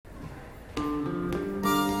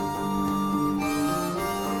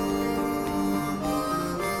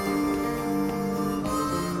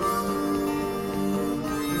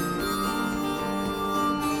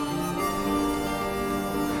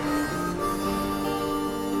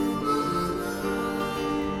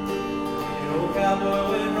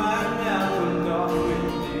blowing right now from dark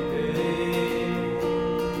windy day.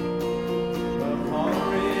 Upon a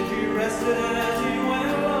ridge he rested as he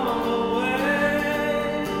went along the way.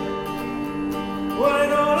 When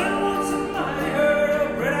all at once a mighty herd of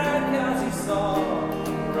red-eyed cows he saw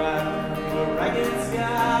riding through the ragged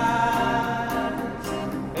skies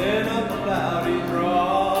and up the cloudy draw.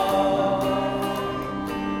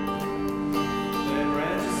 Their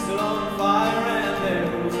branches still on fire and their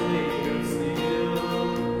hooves made of steel.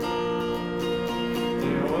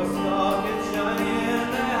 Their horses dark and shiny and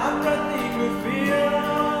their hot breath he could feel.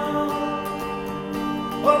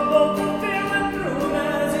 A bolt from fear went through him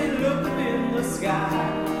as he looked up in the sky,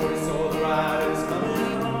 for he saw the riders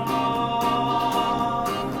coming on,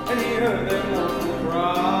 and he heard their mournful cry.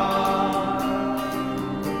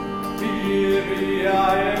 Yippee-yi-yi,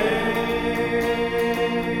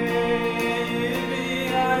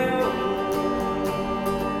 yippee-yi-yo.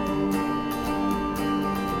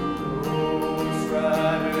 Ghost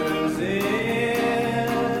riders in,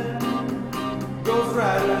 ghost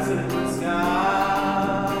riders in the sky.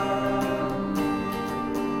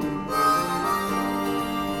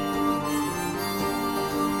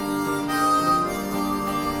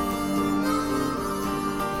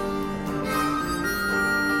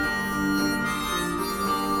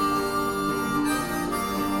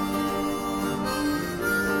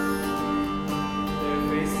 Their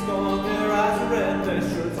faces gone, their eyes are red, their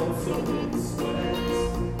shirts all soaked in sweat.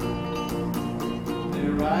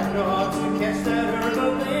 They're riding hard to catch that herd,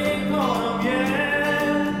 but they ain't caught 'em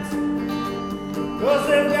yet. 'Cause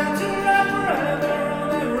they've got to ride forever on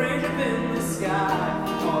that range up in the sky,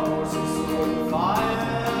 on horses soar the fire.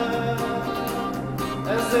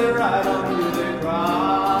 As they ride on you, they cry.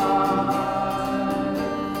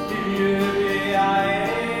 Yippee-yi-yi,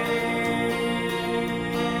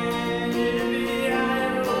 yippee-yi-yo.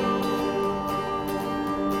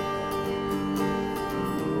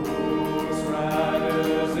 Ghost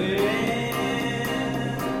riders in,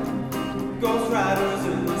 ghost riders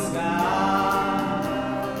in the sky.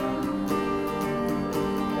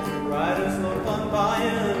 As the riders load upon by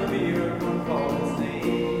him, he heard one call his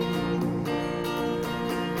name.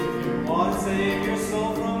 If you want to save your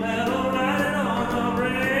soul from hell, riding on a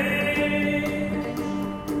range,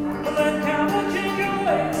 let cowboy change your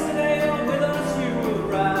ways today, or with us you will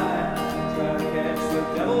ride. Try to catch the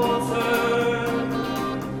devil on turn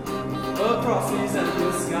across these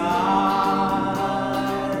endless skies.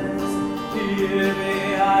 Yippee-yi-yi,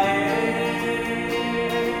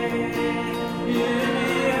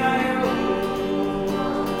 yippee-yi-yo.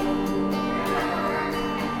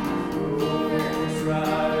 Ghost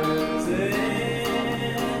riders in,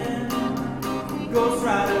 ghost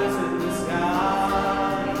riders in the sky.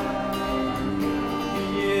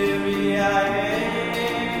 Yippee-yi-yi,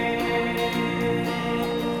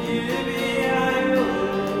 yippee-yi-yo.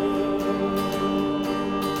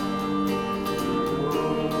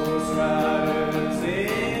 Ghost riders in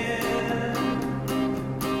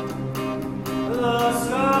the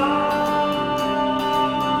sky.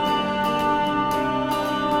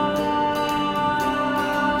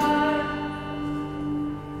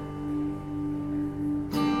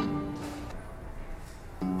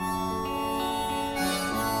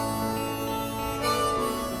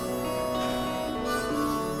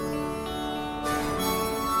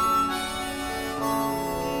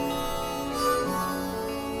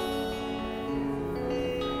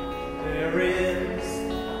 There is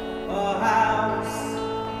a house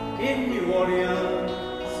in New Orleans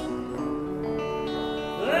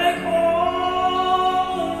they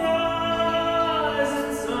call the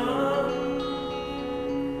rising sun,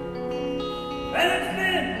 and it's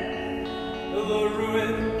been the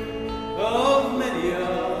ruin of many a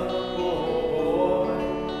boy.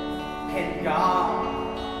 And God,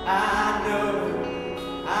 I know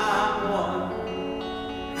I'm one.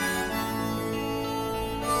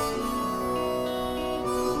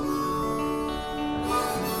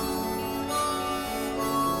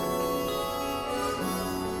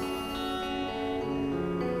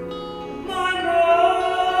 My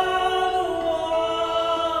mother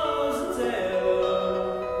was a tailor.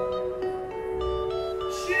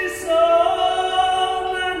 She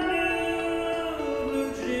sewed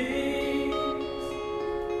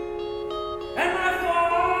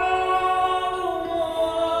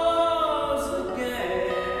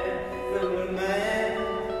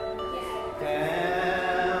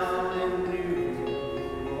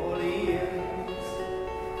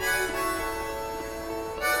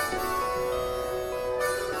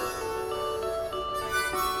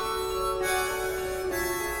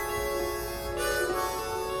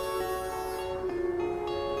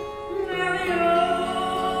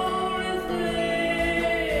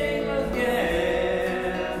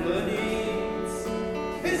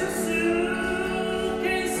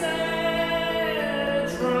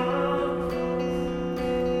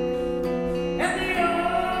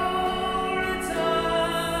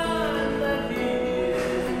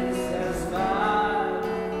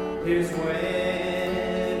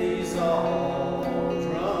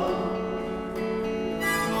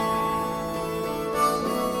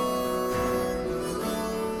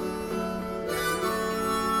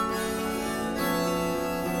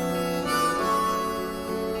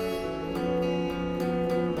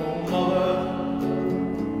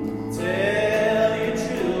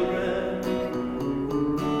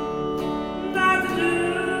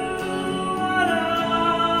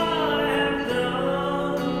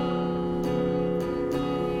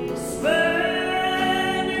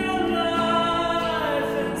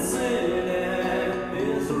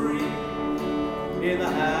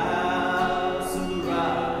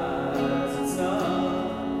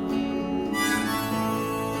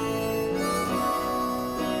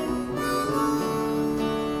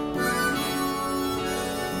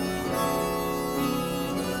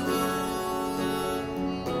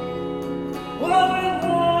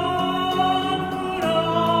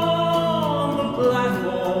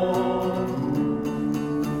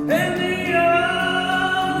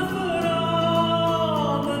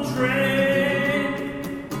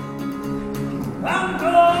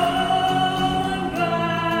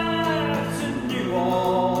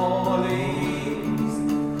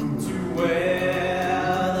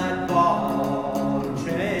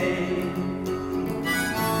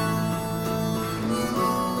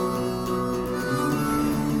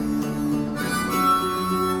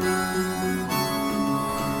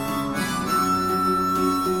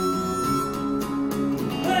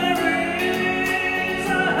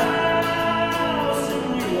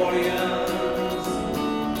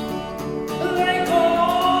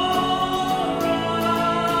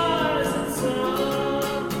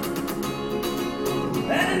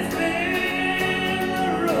and it's been the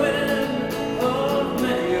ruin of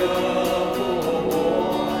many a poor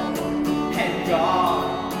boy. And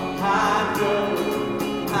God, I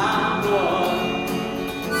know I'm one.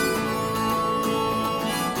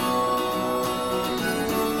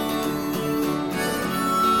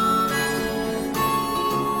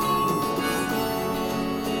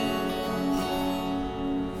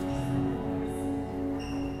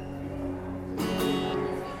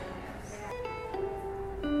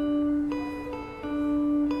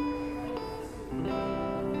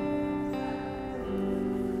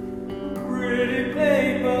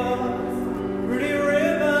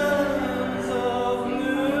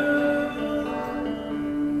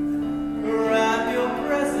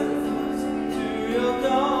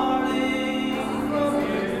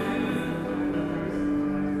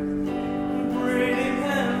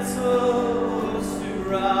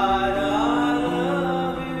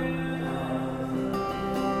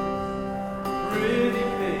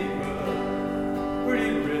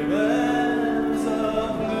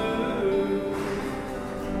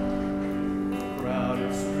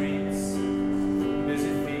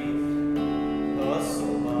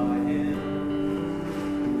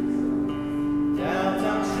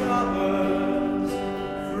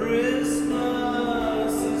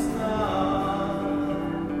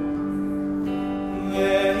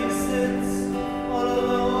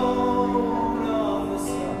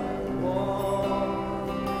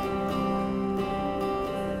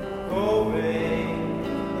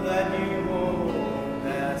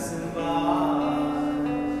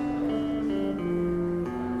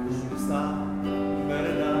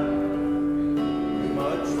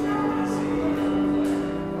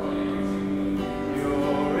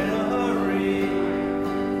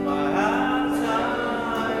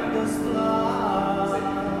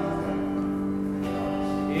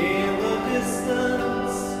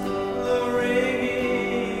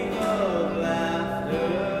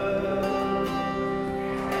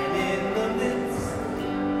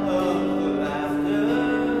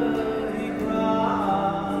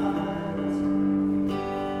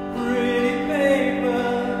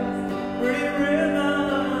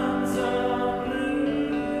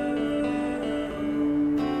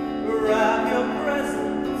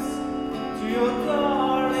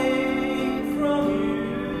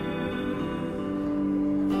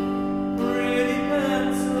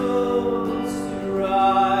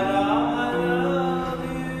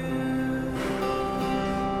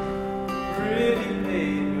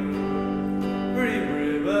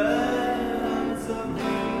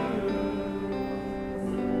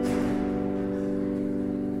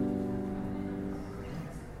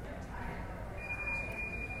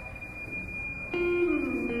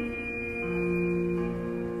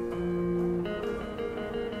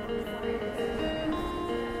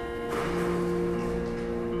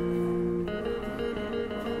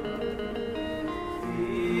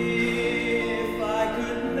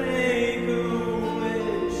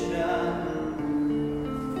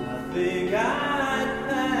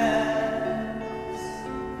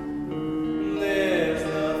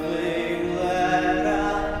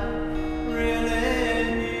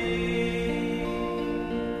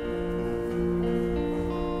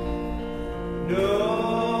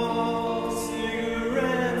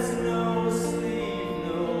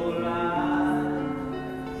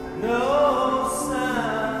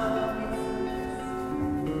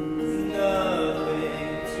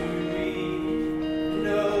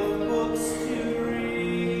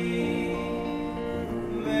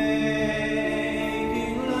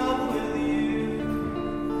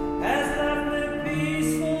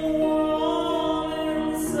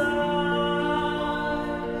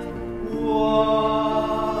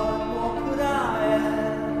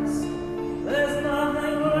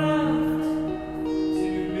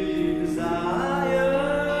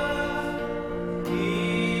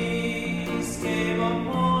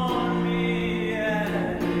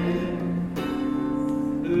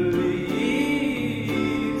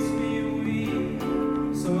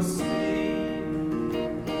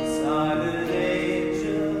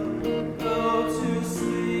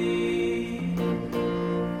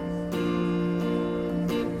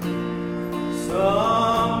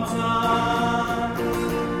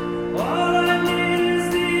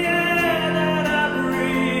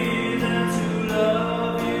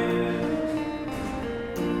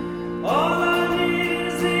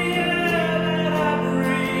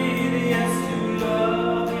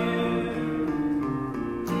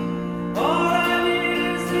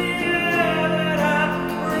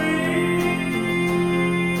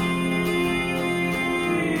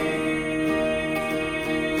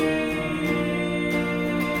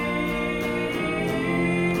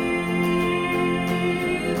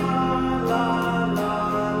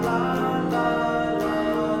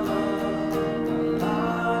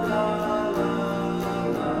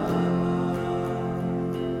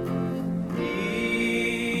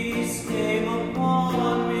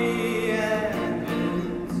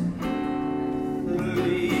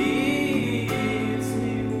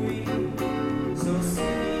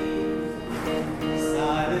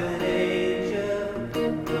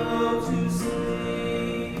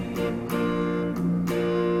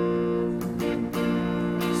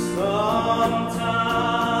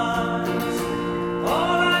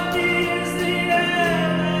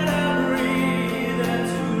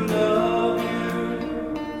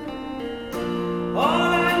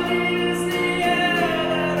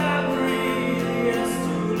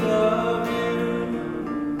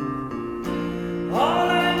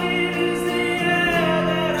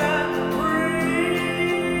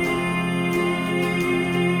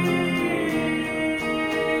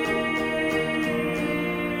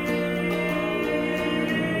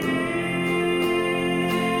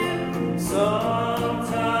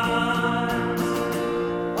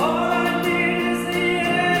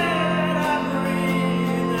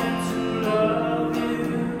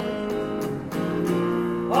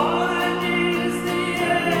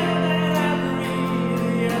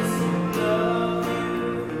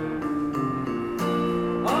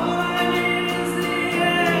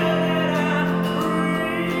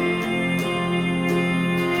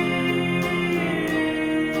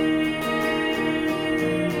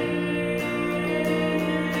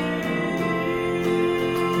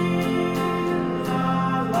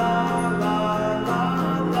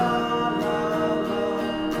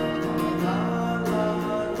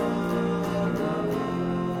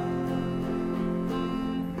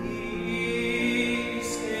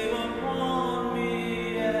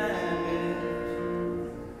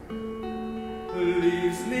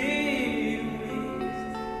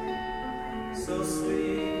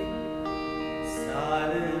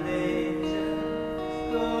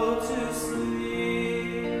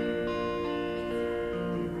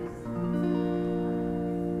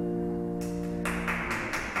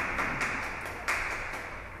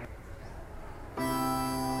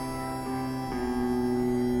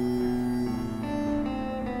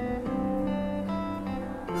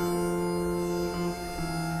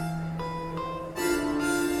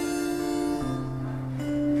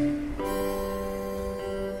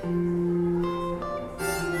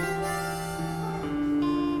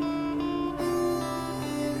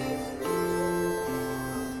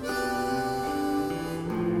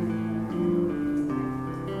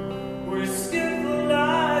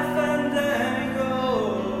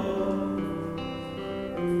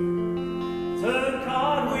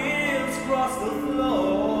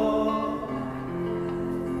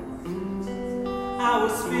 I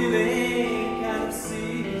was feeling kind of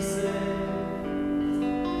seasick.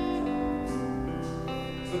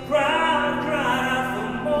 The crowd cried out for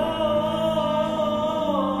more.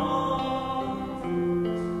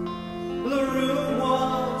 The room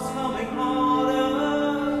was humming harder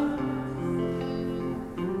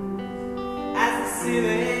as the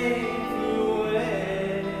ceiling flew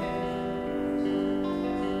away.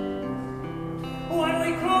 When we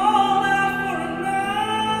called out for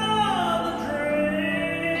another drink,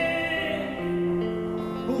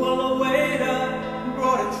 well, the waiter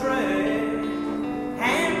brought a tray.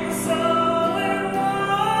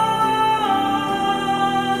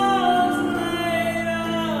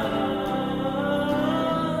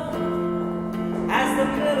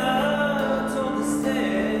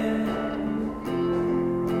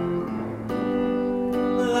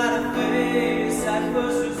 At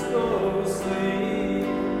first was ghostly,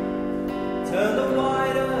 turned a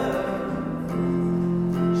wider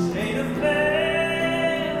shade of pale.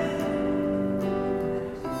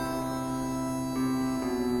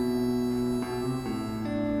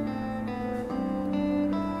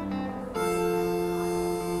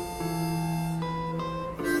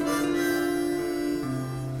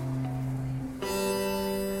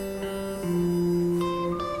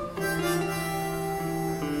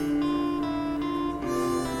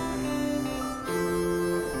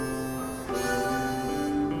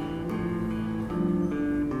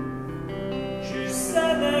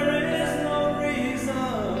 There is no reason,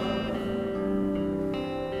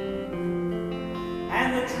 and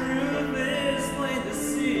the truth is plain to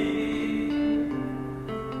see.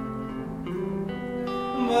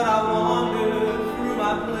 But I wandered through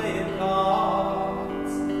my playing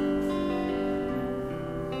cards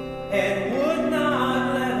and would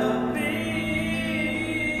not let her be.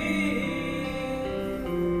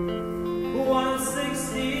 1 of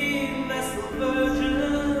 16 vestal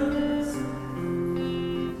virgins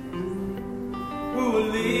who were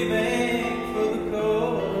leaving for the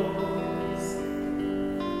coast.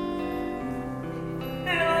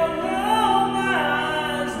 And although my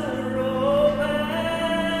eyes were open,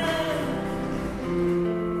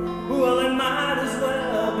 well, they might as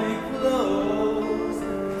well be closed.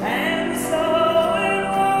 And so it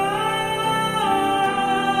was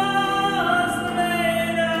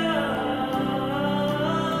later,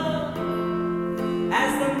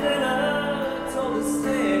 as the miller told us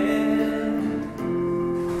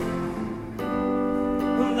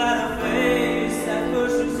that her face at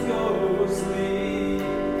first was ghostly,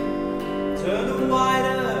 turned a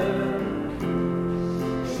wider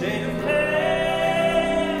shade of pale.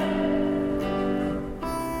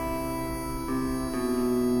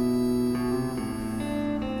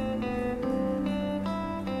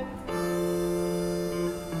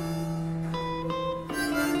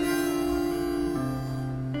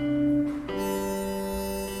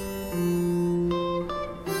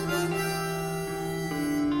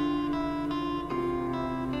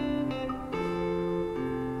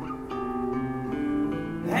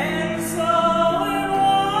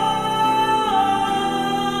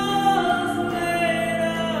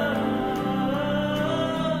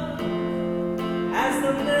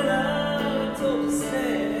 The miller told us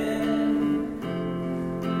then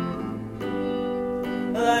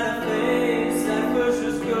that her face at first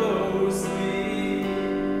was ghostly,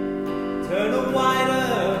 turned a wider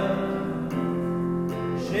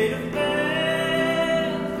shade of pale.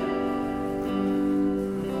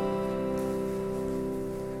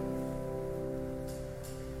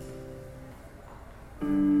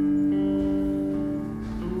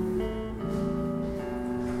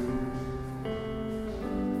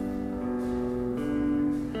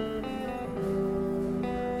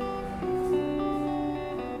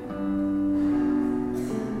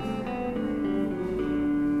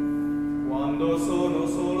 Quando sono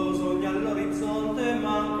solo sogni all'orizzonte,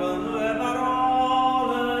 mancano le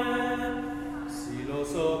parole. Sì, lo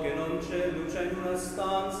so che non c'è luce in una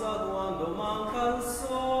stanza quando manca il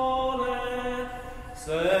sole.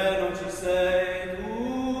 Se non ci sei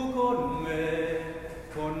tu con me,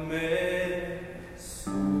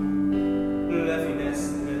 sulle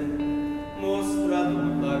finestre mostra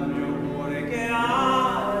tutto il mio cuore che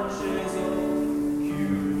ha acceso,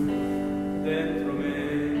 chiudi dentro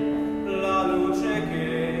me la luce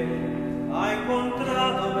che hai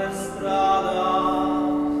incontrato per strada.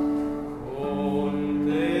 Con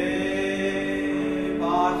te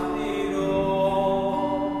partirò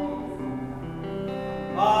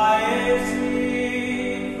a esistere.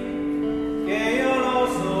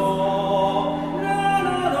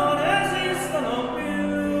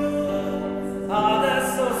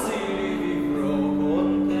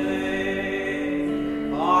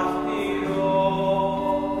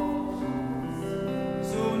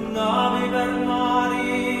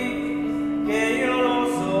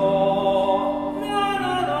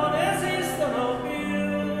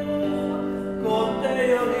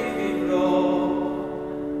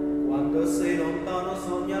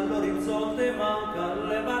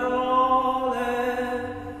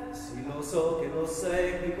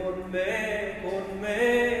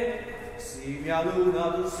 mia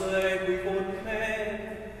luna tu segui con me,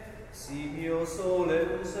 sì mio sole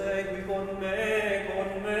tu segui con me, con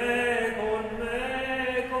me, con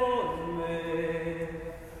me, con me,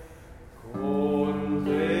 con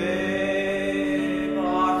te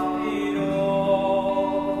partirò,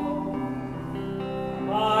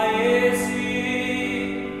 paesi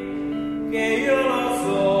che io lo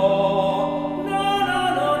so, no, no,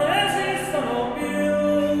 non esistono più,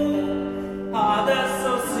 adesso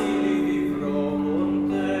sì li vivrò con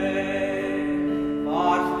te,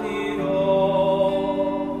 partirò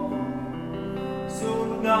su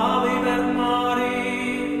navi per mari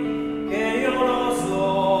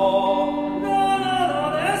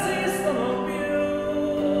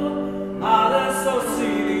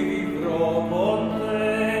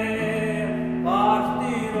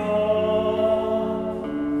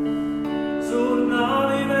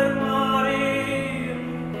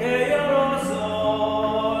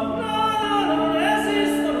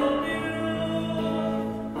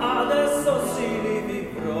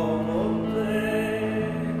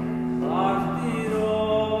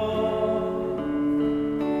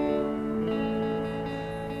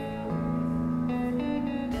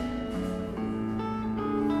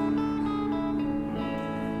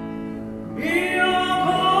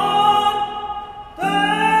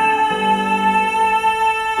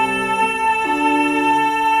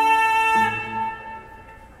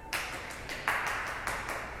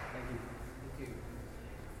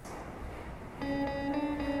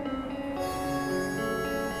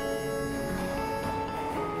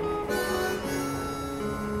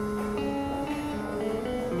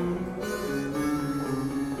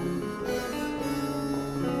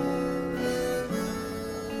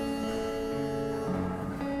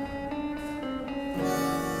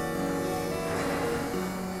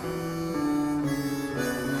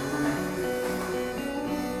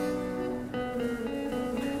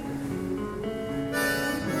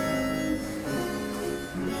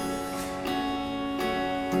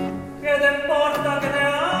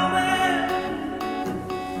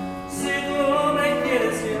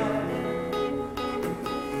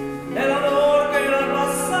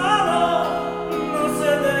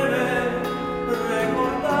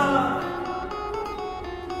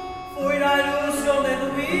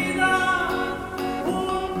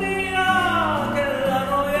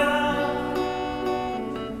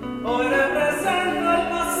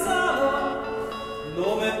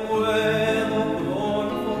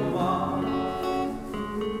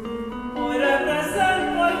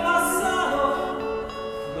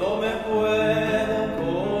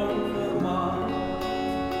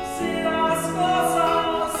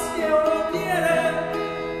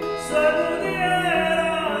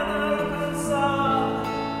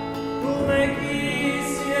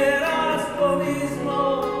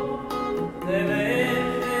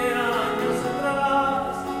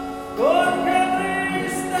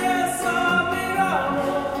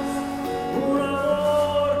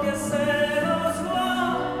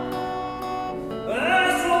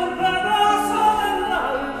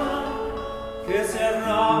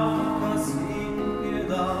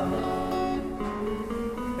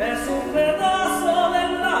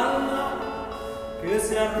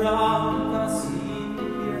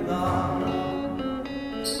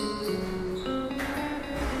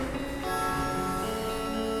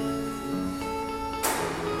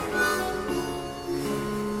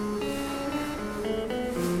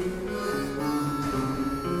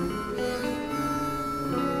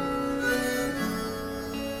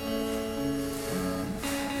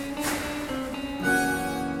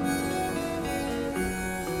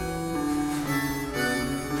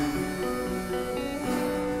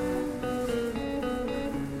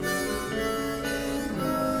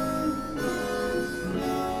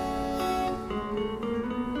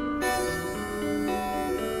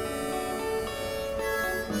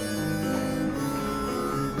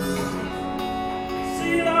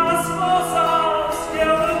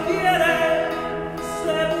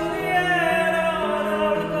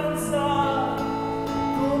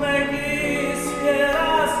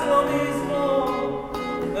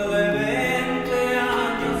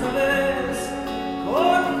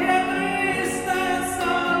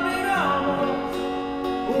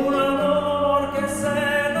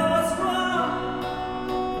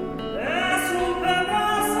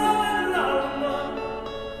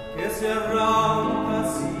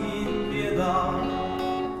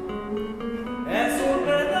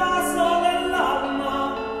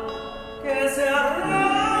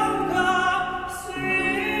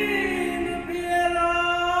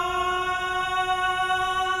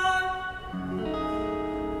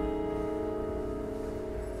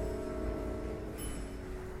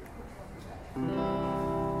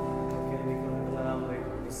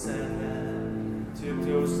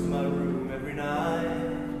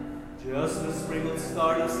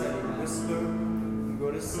stardust and you whisper, go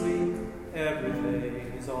to sleep,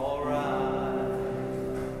 everything is alright.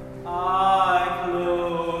 I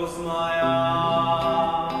close my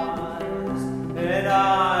eyes and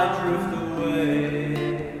I drift away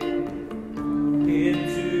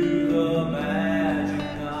into the magic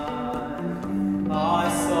night. I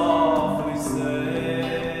softly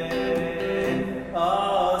say a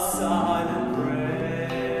silent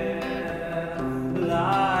prayer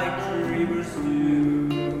like dreamers do.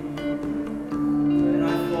 When I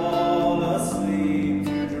fall asleep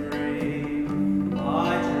to dream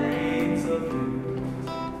my dreams of you.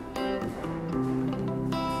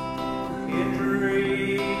 In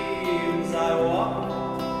dreams I walk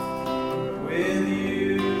with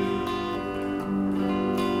you.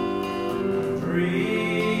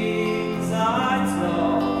 Dreams I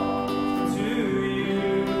talk to you.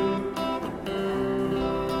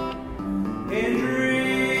 In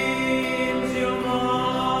dreams you're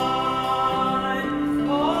mine.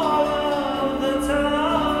 All of the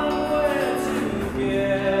time we're together.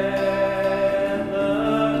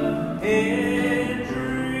 In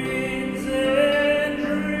dreams,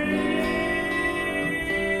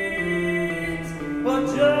 but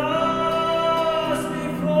just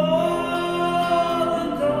before the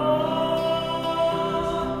dawn,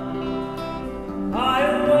 I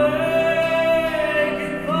awake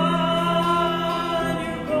and find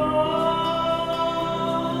you gone.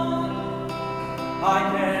 I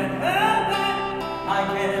can't help it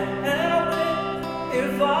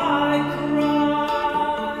if I cry.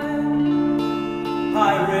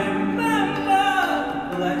 I remember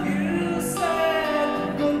that you said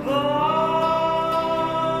goodbye.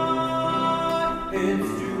 It's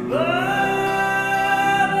too bad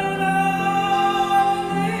all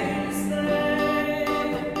these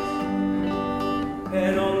things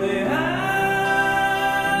and only happen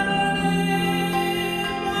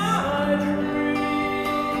in my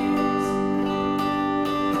dreams.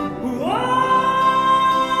 Only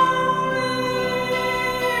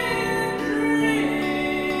dreams,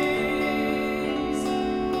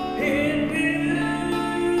 in beautiful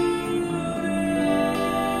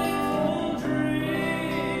dreams.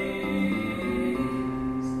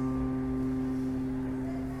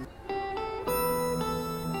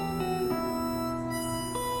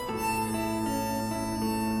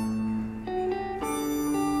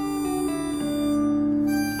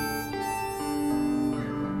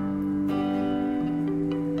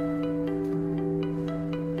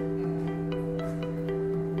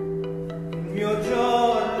 Il mio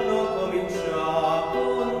giorno comincia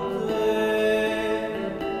con te,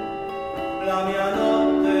 la mia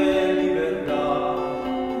notte diverrà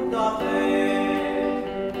da te.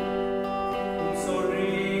 Un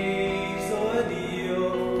sorriso ed io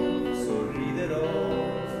sorriderò,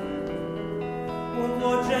 un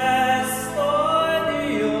tuo gesto ed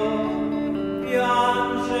io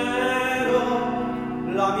piangerò,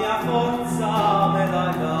 la mia forza me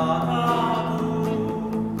l'hai data tu.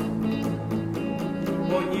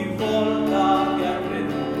 Ogni volta che ha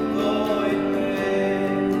creduto in me,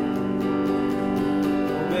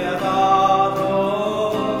 come ha dato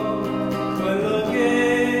quello che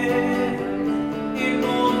il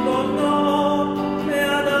mondo non mi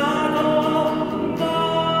ha dato mai.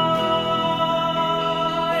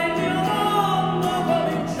 Il mio mondo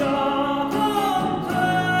comincia con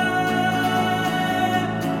te,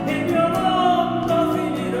 il mio mondo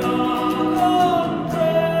finirà con te.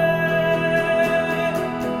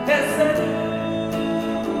 E se tu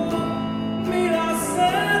mi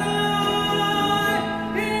lascerai,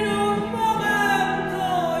 in un momento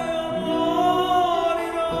io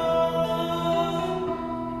morirò.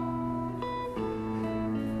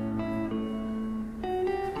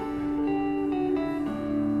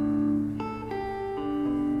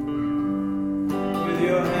 With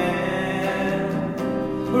your hand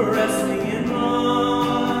resting in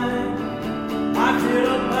mine, I feel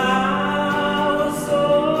a power so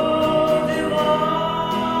divine.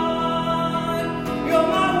 You're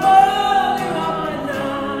my world, you are my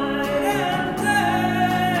night and day.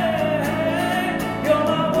 You're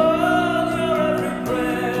my world, you're every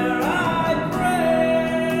prayer I pray.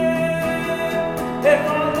 If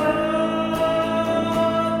our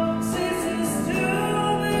love ceases to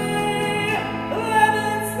be, let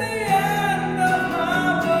it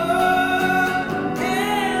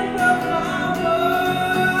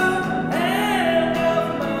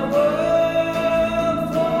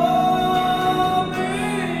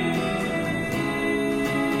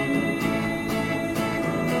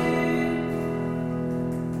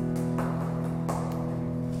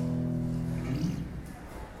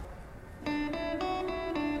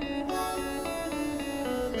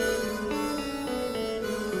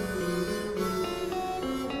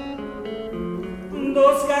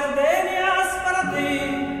Dos gardenias para ti,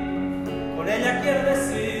 con ella quiero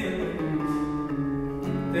decir,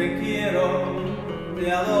 te quiero,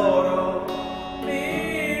 te adoro,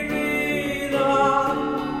 mi vida.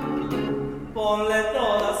 Ponle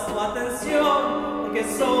toda su atención, porque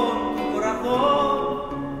son tu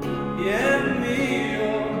corazón y el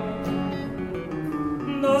mío.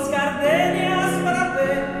 Dos gardenias para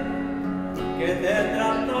ti, que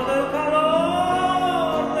tendrán todo el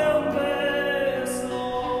calor de un beso,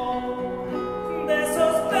 de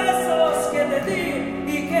esos besos que te di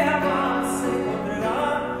y que jamás se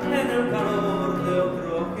encontrarán en el calor de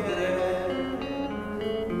otro querer.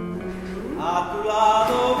 A tu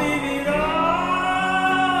lado vivirán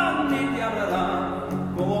y te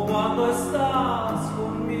hablarán como cuando estás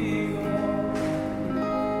conmigo,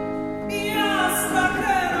 y hasta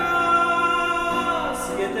creerás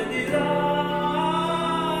que te dirán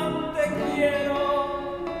te quiero.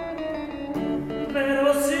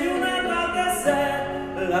 Pero si un atardecer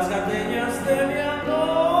las gardenias de mi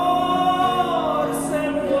amor se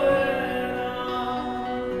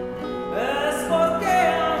mueran, es porque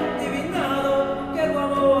han adivinado que tu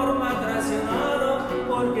amor me ha traicionado,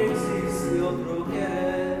 porque existe otro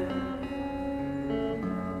querer.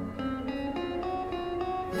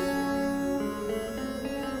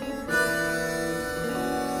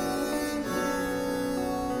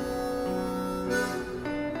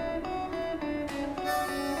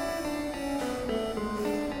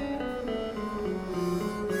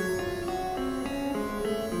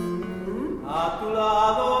 A tu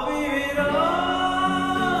lado vivirán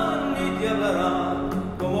y te hablarán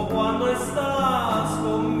como cuando estás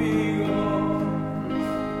conmigo,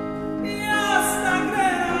 y hasta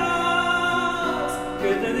creerás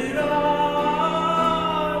que te dirán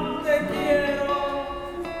te quiero.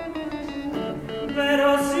 Pero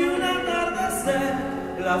si un atardecer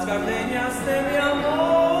las gardenias de mi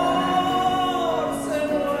amor se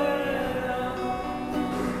mueran,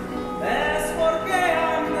 es porque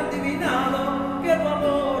han adivinado que tu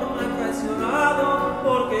amor me ha traicionado,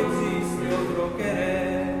 porque existe otro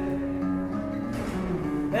querer.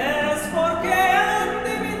 Es porque han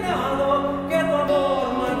adivinado que tu amor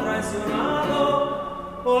me ha traicionado,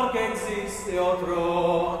 porque existe otro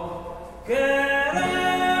querer.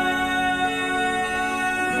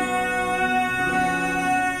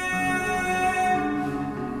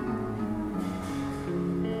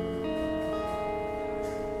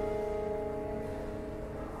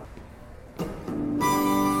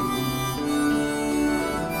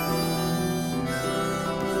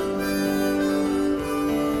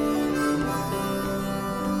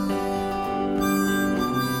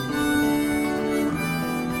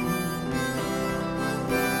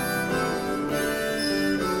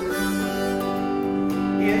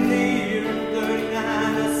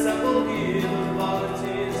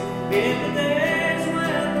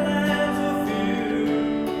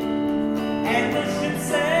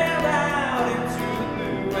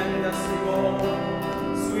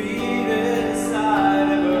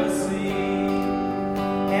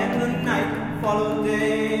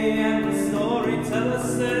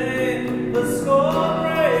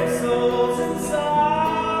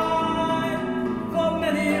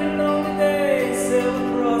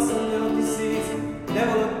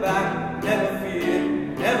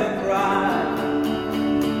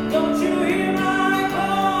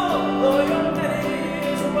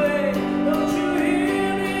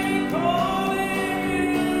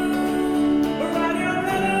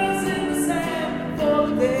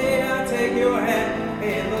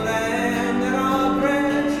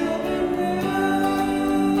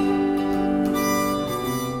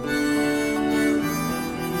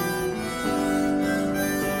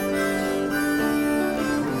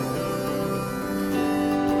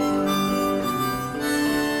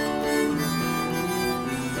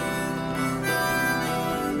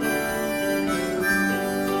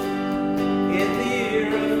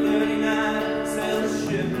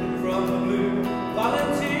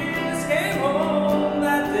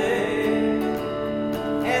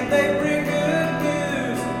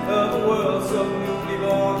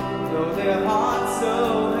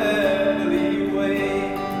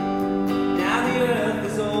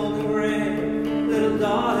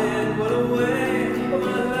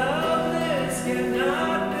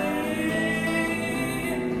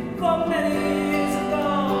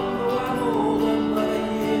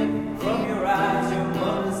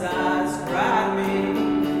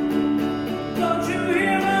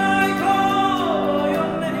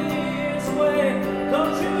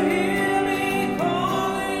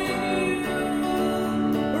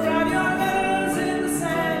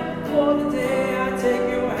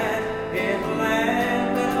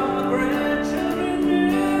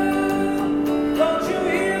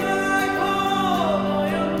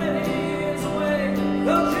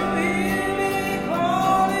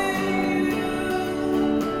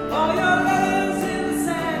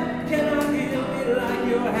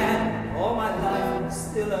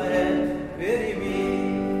 still ahead, pity me.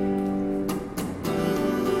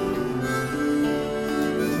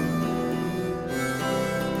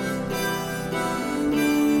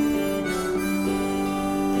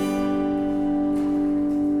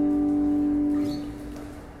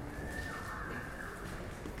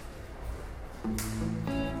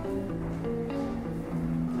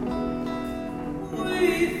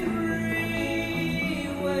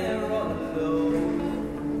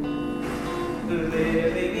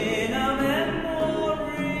 Living in a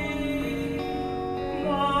memory,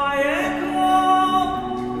 my echo,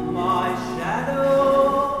 my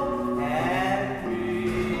shadow, and me.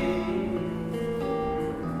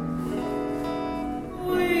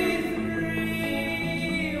 We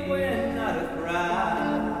three, we're not a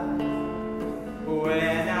crowd,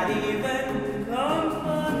 we're not even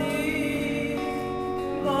company.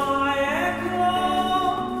 My echo,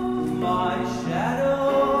 my shadow.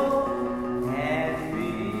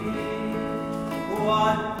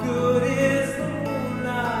 What good is the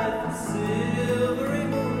moonlight, the silvery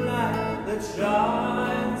moonlight that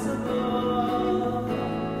shines above?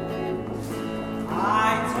 I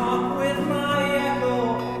talk with my echo,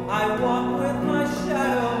 I walk with my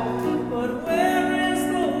shadow, but where is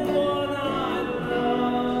the one I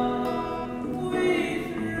love? We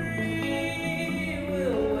three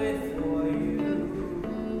will wait for you,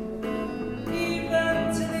 even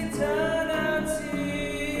till eternity.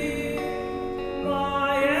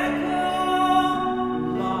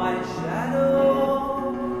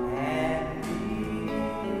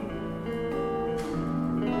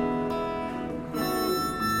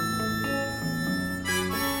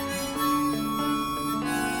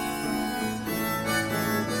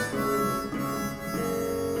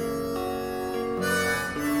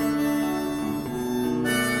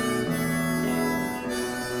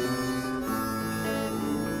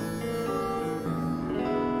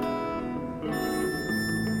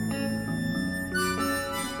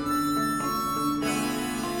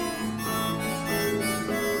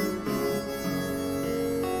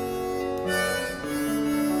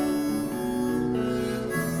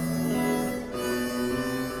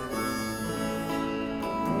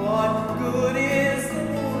 What good is the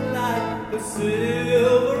moonlight, the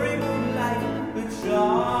silvery moonlight that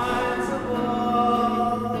shines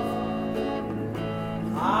above?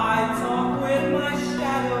 I talk with my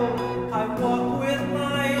shadow, I walk with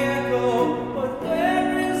my echo, but where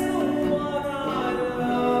is the one I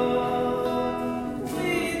love?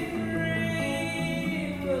 We three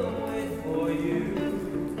will wait for you,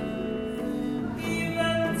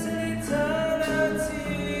 even till eternity.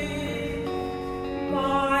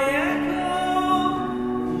 My echo,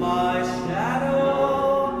 my shadow,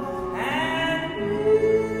 and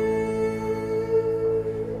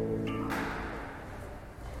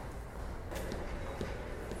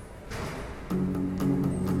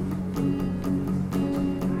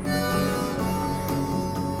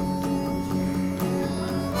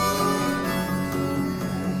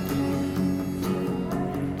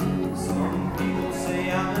some people say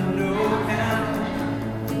I'm a no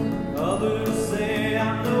count, others say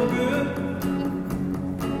I'm no good,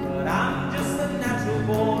 but I'm just a natural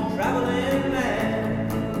born traveling man,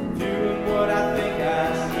 doing what I think I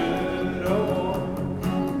should, oh,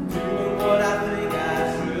 doing what I think I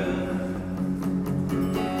should.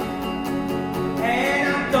 And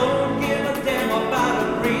I don't give a damn about a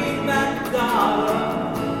greenback dollar,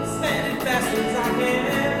 spend it fast as I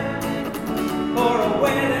can, for a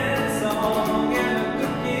wedding song and a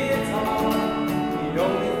good guitar. The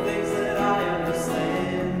only things that I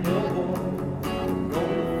understand, oh boy, the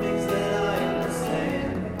only things that I understand.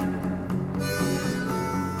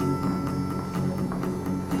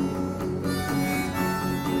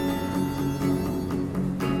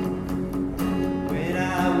 When I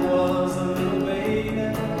was a little baby,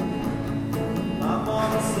 my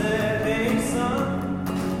mama said, hey son,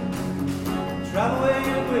 travel where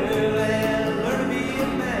you will and learn to be a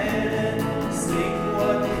man and sing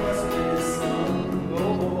what you must be sung.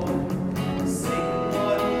 Oh boy, sing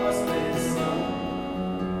what you must be sung.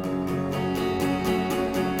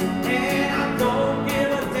 And I don't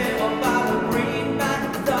give a damn about a greenback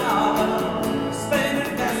dollar, spend it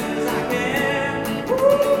fast as I can,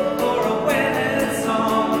 for a wedding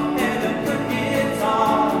song and a good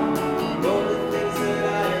guitar. The only things that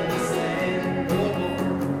I understand, oh boy,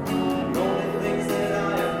 the only things that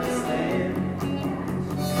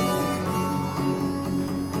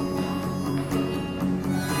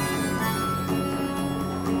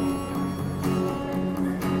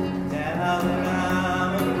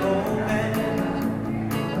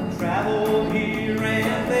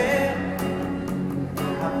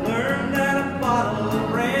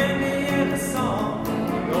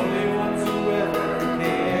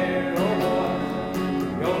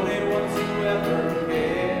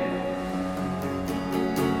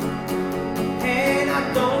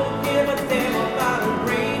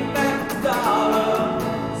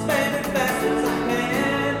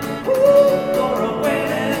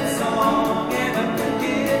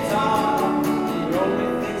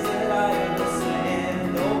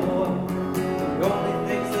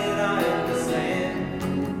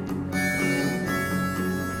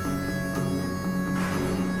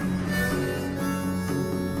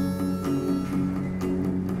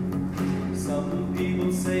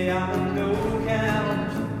say I'm